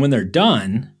 Oh, and then when they're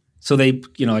done, so they,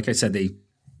 like I said, they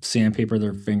sandpaper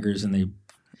their fingers and they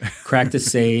crack the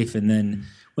safe. And then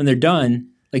when they're done,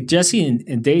 like Jesse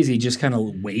and Daisy just kind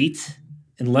of wait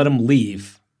and let them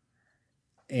leave.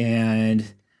 And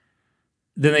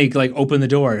then they like open the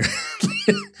door.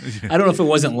 I don't know if it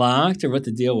wasn't locked or what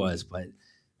the deal was, but.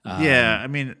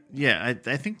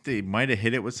 I think they might have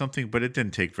hit it with something, but it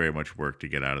didn't take very much work to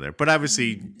get out of there. But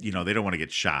obviously, they don't want to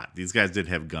get shot. These guys did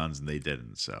have guns and they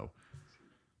didn't, so.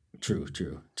 True.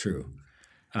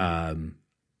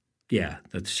 Yeah,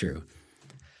 that's true.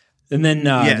 And then,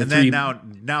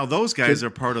 now those guys are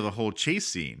part of the whole chase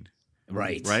scene.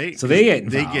 Right. Right. So they get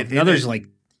involved. Now there's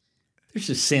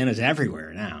just Santas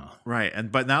everywhere now. Right.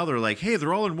 But now they're like, hey,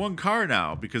 they're all in one car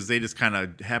now because they just kind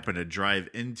of happen to drive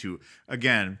into,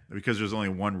 again, because there's only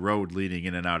one road leading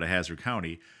in and out of Hazard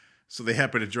County. So they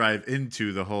happen to drive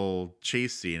into the whole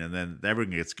chase scene, and then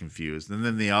everyone gets confused. And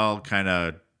then they all kind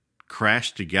of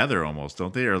crash together almost,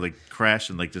 don't they? Or like crash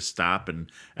and like just stop, and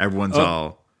everyone's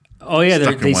all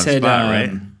stuck in one spot,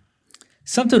 right?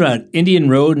 Something about Indian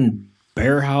Road and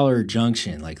Bear Holler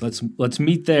Junction. Like, let's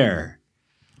meet there.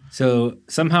 So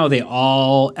somehow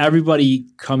everybody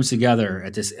comes together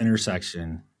at this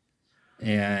intersection,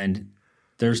 and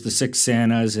there's the 6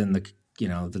 Santas and the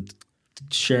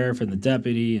sheriff and the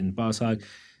deputy and Boss Hogg.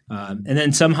 And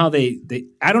then somehow they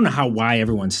I don't know why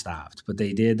everyone stopped, but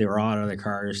they did. They were all out of their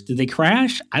cars. Did they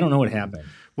crash? I don't know what happened.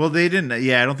 Well, they didn't.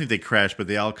 Yeah, I don't think they crashed, but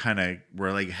they all kind of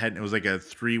were like heading. It was like a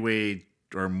 3-way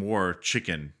or more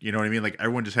chicken. You know what I mean? Like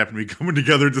everyone just happened to be coming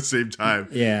together at the same time.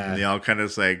 Yeah. And they all kind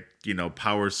of like,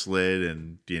 power slid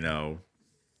and,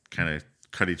 kind of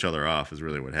cut each other off is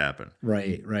really what happened.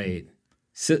 Right.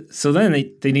 So then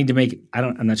they need to make,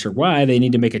 I'm not sure why, they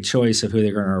need to make a choice of who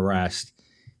they're going to arrest.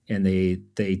 And they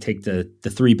take the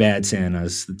 3 bad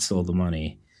Santas that stole the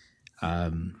money.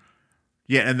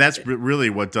 Yeah, and that's really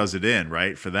what does it in,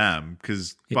 right, for them.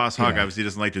 Because Boss Hogg obviously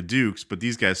doesn't like the Dukes, but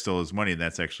these guys stole his money, and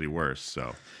that's actually worse.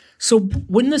 So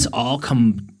wouldn't this all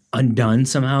come undone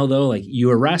somehow, though? Like, you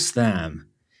arrest them,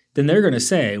 then they're going to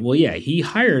say, well, yeah, he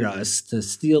hired us to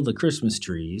steal the Christmas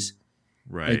trees.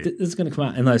 Right. Like, this is going to come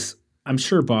out, unless I'm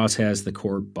sure Boss has the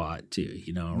court bought, too,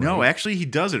 right? No, actually, he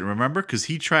doesn't, remember? Because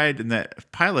he tried, in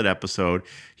that pilot episode,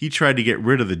 he tried to get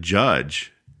rid of the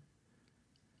judge.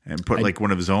 And put like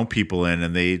one of his own people in,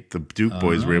 and the Duke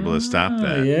boys were able to stop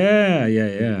that.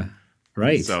 Yeah.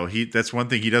 Right. So that's one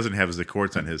thing he doesn't have is the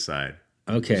courts on his side.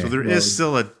 Okay. So there is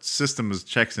still a system of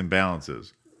checks and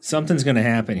balances. Something's going to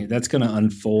happen here. That's going to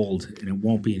unfold, and it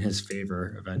won't be in his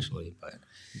favor eventually. But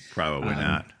probably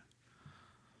not.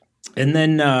 And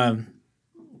then, do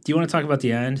you want to talk about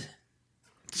the end?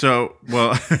 So,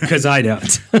 well, because I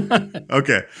don't.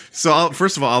 Okay. So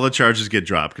first of all the charges get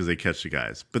dropped because they catch the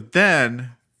guys. But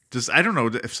then, I don't know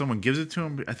if someone gives it to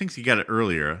him. I think he got it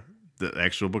earlier, the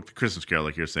actual book, The Christmas Carol,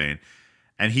 like you're saying.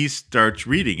 And he starts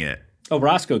reading it. Oh,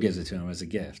 Roscoe gives it to him as a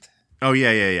gift. Oh,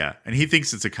 yeah. And he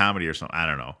thinks it's a comedy or something. I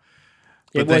don't know.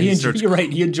 But well, you're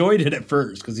right. He enjoyed it at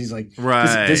first because he's like,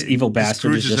 right. This evil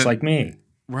bastard is just like me.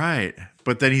 Right.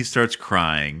 But then he starts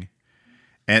crying.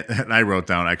 And I wrote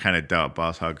down, I kind of doubt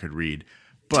Boss Hogg could read.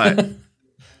 But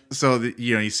so,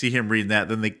 you see him reading that.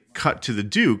 Then they cut to the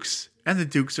Dukes. And the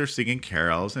Dukes are singing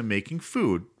carols and making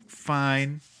food.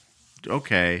 Fine.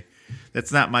 Okay.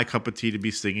 That's not my cup of tea to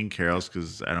be singing carols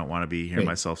because I don't want to be hearing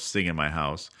myself sing in my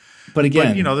house. But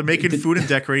again, they're making food and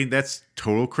decorating. That's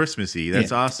total Christmassy.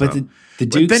 That's awesome. But the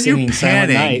Dukes singing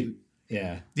Silent Night.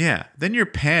 Yeah. Yeah. Then you're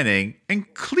panning, and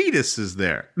Cletus is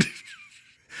there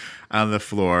on the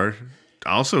floor,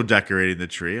 also decorating the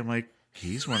tree. I'm like,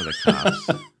 he's one of the cops.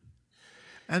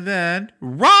 And then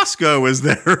Roscoe is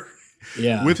there.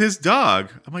 Yeah. With his dog.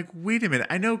 I'm like, wait a minute.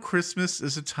 I know Christmas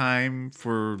is a time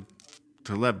to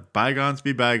let bygones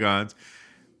be bygones,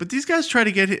 but these guys try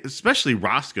to get, especially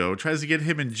Roscoe, tries to get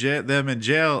him them in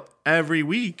jail every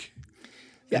week.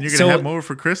 Yeah, and you're going to have them over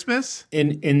for Christmas?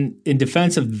 In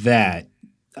defense of that,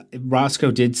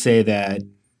 Roscoe did say that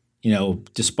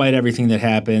despite everything that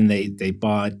happened, they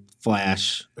bought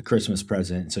Flash a Christmas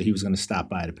present, so he was going to stop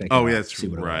by to pick it up. That's see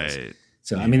what right. It was.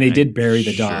 So I mean, they did bury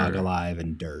the dog alive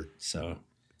in dirt. So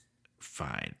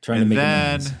fine. Trying to make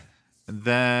amends. And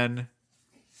then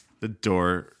the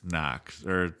door knocks,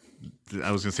 or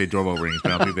I was going to say doorbell rings,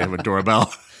 but I don't think they have a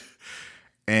doorbell.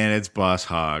 And it's Boss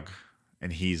Hogg,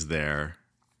 and he's there,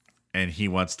 and he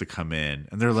wants to come in,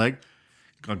 and they're like,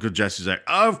 Uncle Jesse's like,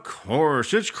 of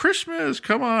course, it's Christmas.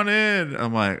 Come on in.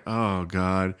 I'm like, oh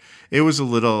God. It was a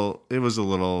little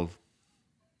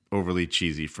overly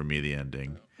cheesy for me, the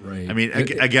ending. Right. I mean,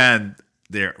 again,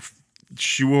 they're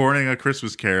shoehorning a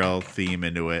Christmas Carol theme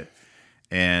into it.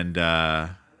 And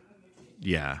that's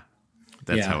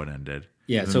how it ended.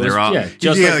 Yeah, and so they're all,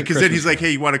 because then he's like,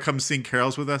 hey, you want to come sing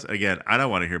carols with us? Again, I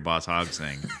don't want to hear Boss Hogg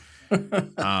sing.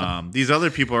 These other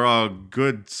people are all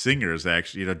good singers,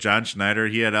 actually. John Schneider,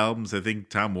 he had albums. I think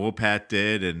Tom Wopat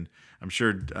did, and I'm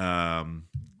sure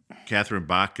Catherine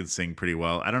Bach can sing pretty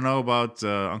well. I don't know about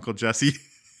Uncle Jesse.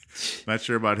 Not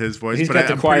sure about his voice. He's got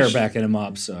the choir backing him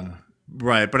up, so.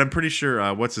 Right, but I'm pretty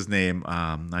sure, what's his name?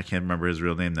 I can't remember his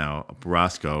real name now.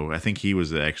 Roscoe. I think he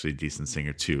was actually a decent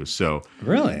singer, too. So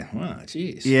really? Wow,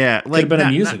 jeez. Yeah. Could have been a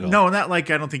musical. Not like,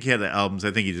 I don't think he had the albums.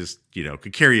 I think he just,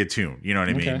 could carry a tune. You know what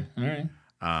I mean? Okay, all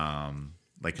right.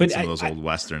 Like in some of those old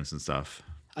Westerns and stuff.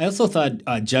 I also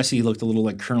thought Jesse looked a little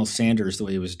like Colonel Sanders the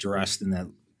way he was dressed in that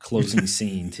closing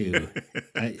scene, too.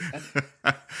 I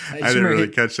didn't really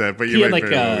catch that, but you might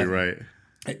very well be right.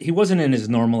 He wasn't in his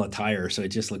normal attire, so it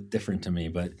just looked different to me.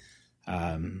 But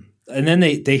and then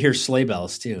they hear sleigh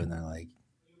bells too, and they're like,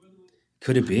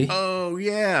 "Could it be?" Oh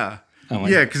yeah,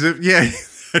 because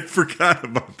I forgot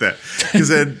about that. Because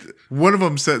then one of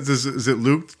them says, "Is it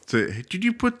Luke? Did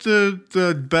you put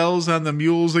the bells on the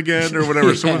mules again, or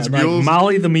whatever? Someone's like mules."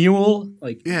 Molly the mule,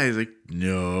 like he's like,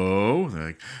 "No." They're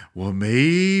like, "Well,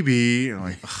 maybe." I'm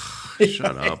like,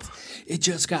 "Shut up." It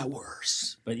just got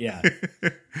worse. But yeah.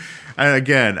 And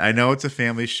again, I know it's a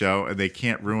family show and they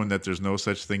can't ruin that there's no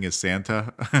such thing as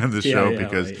Santa on the show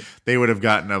because they would have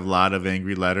gotten a lot of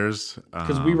angry letters.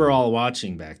 Because we were all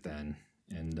watching back then.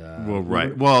 And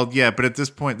but at this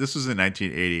point, this was in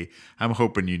 1980. I'm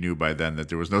hoping you knew by then that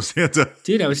there was no Santa.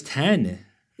 Dude, I was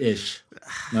 10-ish.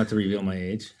 Not to reveal my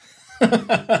age.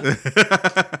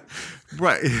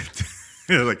 Right.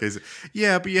 Like I said,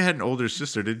 but you had an older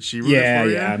sister, didn't she? Ruin it for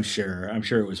you? I'm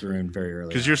sure it was ruined very early.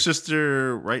 Because your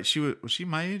sister, right? Was she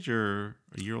my age or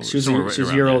a year older? She was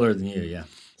a year older than you, yeah.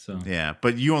 So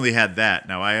but you only had that.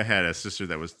 Now I had a sister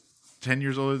that was 10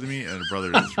 years older than me and a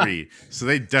brother that's 3. So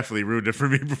they definitely ruined it for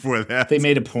me before that. They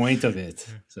made a point of it.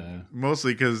 So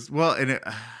mostly because,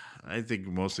 I think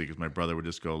mostly because my brother would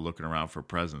just go looking around for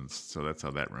presents. So that's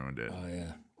how that ruined it. Oh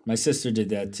yeah, my sister did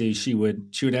that too. She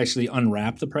would actually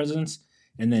unwrap the presents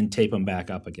and then tape them back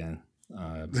up again.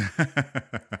 Kind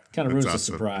of ruins the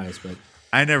surprise, but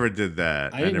I never did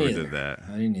that. I never did that.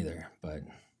 I didn't either. But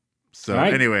so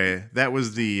anyway, that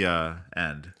was the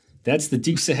end. That's the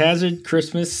Dukes of Hazzard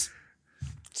Christmas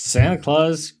Santa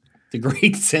Claus, the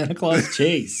Great Santa Claus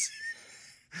Chase.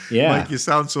 Yeah, Mike, you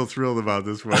sound so thrilled about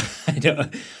this one. I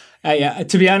know.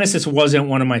 To be honest, this wasn't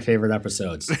one of my favorite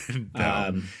episodes.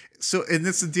 No. So, and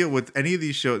that's the deal with any of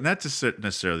these shows, not just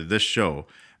necessarily this show,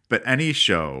 but any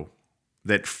show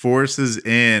that forces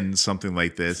in something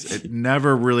like this, it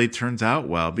never really turns out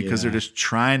well because they're just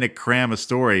trying to cram a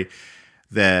story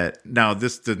that now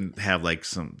this didn't have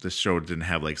this show didn't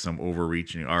have like some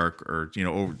overreaching arc or,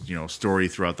 story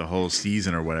throughout the whole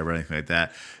season or whatever, anything like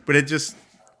that. But it just,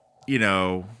 it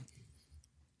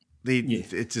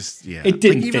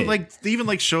didn't even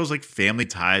like shows like Family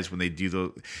Ties when they do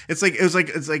those, it's like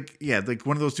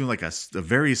one of those doing like a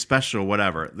very special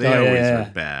whatever, they always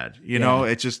are bad,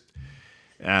 it just,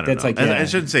 I don't know. I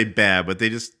shouldn't say bad, but they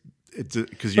just, it's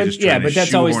because you're just trying to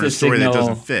shoehorn a story that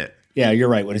doesn't fit. Yeah, you're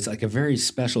right. When it's like a very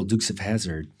special Dukes of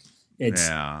Hazzard,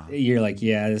 you're like,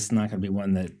 this is not going to be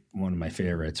one of my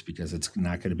favorites because it's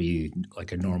not going to be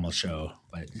like a normal show.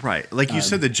 But right, like you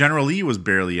said, the General Lee was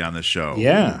barely on the show.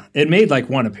 Yeah, it made like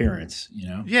one appearance.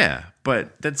 Yeah,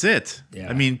 but that's it. Yeah.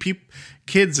 I mean,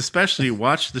 kids especially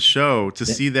watch the show to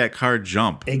see that car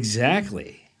jump.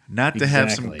 Exactly. Not to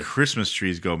have some Christmas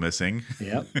trees go missing.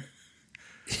 Yep.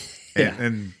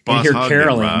 and Boss Hogg get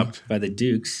robbed by the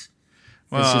Dukes.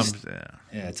 Well,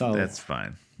 it's all that's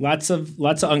fine. Lots of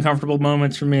uncomfortable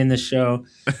moments for me in this show,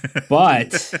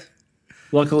 but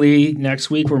luckily next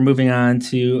week we're moving on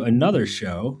to another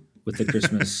show with the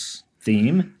Christmas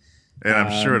theme, and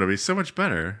I'm sure it'll be so much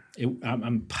better.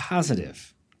 I'm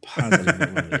positive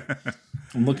it will be.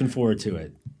 I'm looking forward to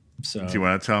it. So, do you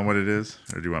want to tell them what it is,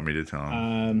 or do you want me to tell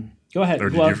them? Go ahead. Or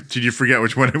did you forget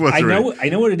which one it was? I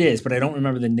know what it is, but I don't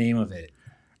remember the name of it.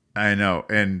 I know,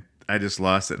 and I just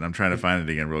lost it, and I'm trying to find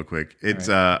it again real quick. It's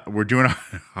we're doing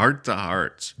Heart to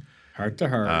Heart. Heart to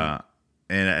Heart.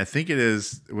 And I think it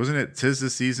is, wasn't it 'Tis the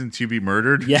Season to Be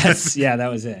Murdered? Yes, yeah,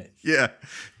 that was it. Yeah,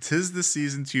 'Tis the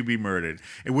Season to Be Murdered,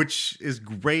 which is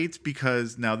great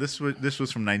because now this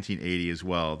was from 1980 as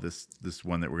well. This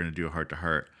one that we're going to do, Heart to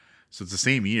Heart. So it's the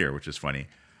same year, which is funny.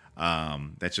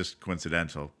 That's just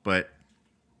coincidental. But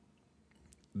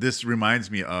this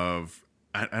reminds me of,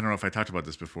 I don't know if I talked about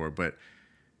this before, but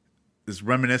is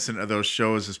reminiscent of those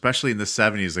shows, especially in the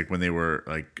 70s, like when they were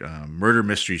like murder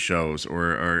mystery shows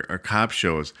or cop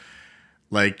shows.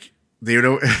 Like they would,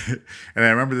 and I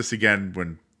remember this again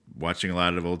when watching a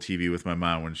lot of old TV with my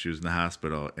mom when she was in the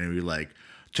hospital, and we'd be like,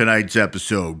 tonight's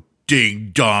episode,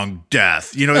 ding dong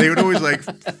death. You know, they would always like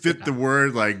fit the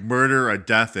word like murder or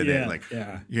death in it. Like,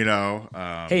 you know,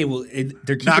 hey, well,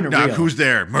 they're keeping knock, it knock, real. Who's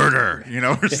there? Murder, you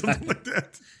know, or something like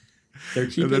that. They're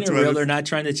keeping it real. They're not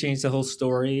trying to change the whole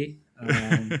story.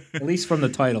 At least from the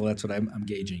title, that's what I'm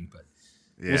gauging. But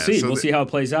we'll see. So we'll see how it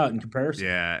plays out in comparison.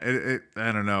 Yeah,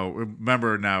 I don't know.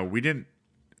 Remember now,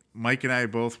 Mike and I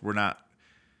both were not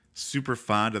super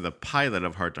fond of the pilot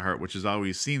of Heart to Heart, which is all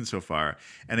we've seen so far.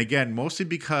 And again, mostly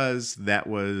because that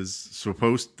was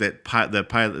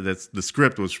the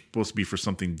script was supposed to be for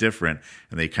something different,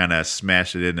 and they kind of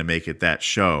smashed it in to make it that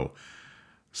show.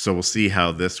 So we'll see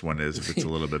how this one is, if it's a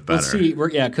little bit better. We'll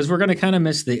see. Because we're going to kind of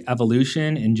miss the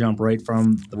evolution and jump right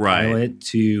from the pilot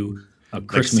to a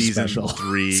Christmas season special.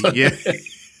 3. Yeah,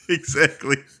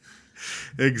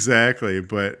 exactly.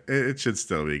 But it should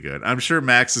still be good. I'm sure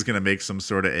Max is going to make some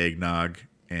sort of eggnog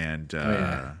and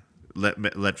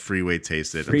let Freeway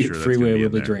taste it. I'm sure that's Freeway will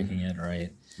be there. drinking it, right?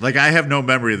 Like, I have no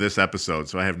memory of this episode,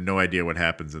 so I have no idea what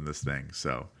happens in this thing.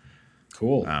 So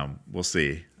cool. We'll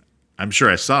see. I'm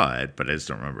sure I saw it, but I just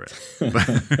don't remember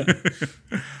it.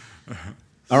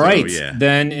 All right.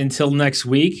 Then until next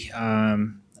week,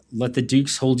 let the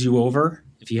Dukes hold you over.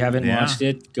 If you haven't watched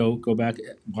it, go back,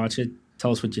 watch it.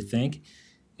 Tell us what you think.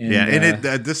 And,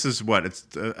 this is what it's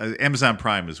Amazon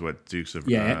Prime is what Dukes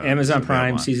of Amazon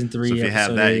Prime season 3. So if you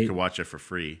have that, you can watch it for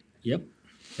free. Yep.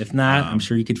 If not, I'm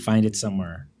sure you could find it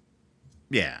somewhere.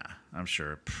 Yeah, I'm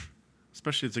sure.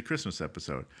 Especially it's a Christmas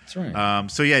episode. That's right.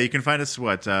 So yeah, you can find us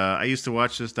I used to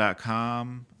watch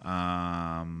this.com,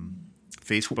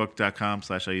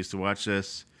 Facebook.com/I used to watch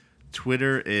this.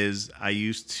 Twitter is I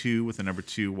used to with the number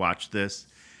 2 watch this.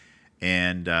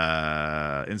 And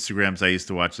Instagram's I used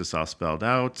to watch this all spelled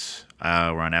out. We're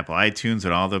on Apple iTunes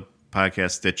and all the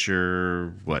podcast,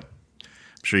 Stitcher, I'm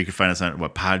sure you can find us on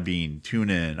Podbean,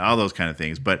 TuneIn, all those kind of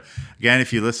things. But again,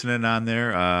 if you're listening on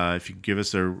there, if you give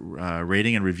us a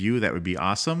rating and review, that would be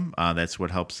awesome. That's what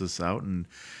helps us out and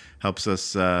helps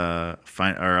us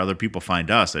find, or other people find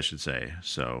us, I should say.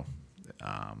 So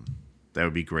that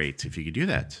would be great if you could do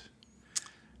that.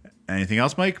 Anything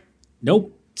else, Mike?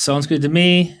 Nope. Sounds good to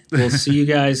me. We'll see you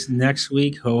guys next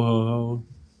week. Ho, ho, ho.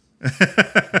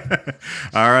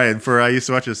 All right. And for I used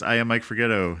to watch this, I am Mike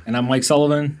Forgetto. And I'm Mike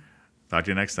Sullivan. Talk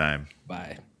to you next time.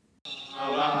 Bye.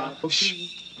 Oh,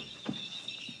 shh.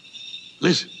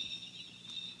 Listen.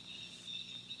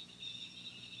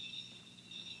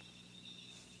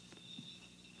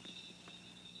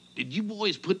 Did you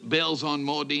boys put bells on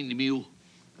Maudine the mule?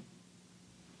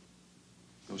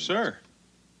 No, sir.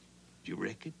 Do you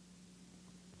reckon?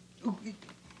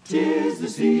 'Tis the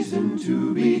season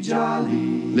to be jolly.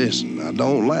 Listen, now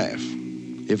don't laugh.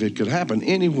 If it could happen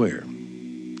anywhere,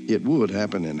 it would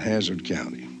happen in Hazard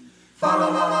County. Fa la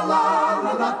la la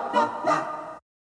la la la la.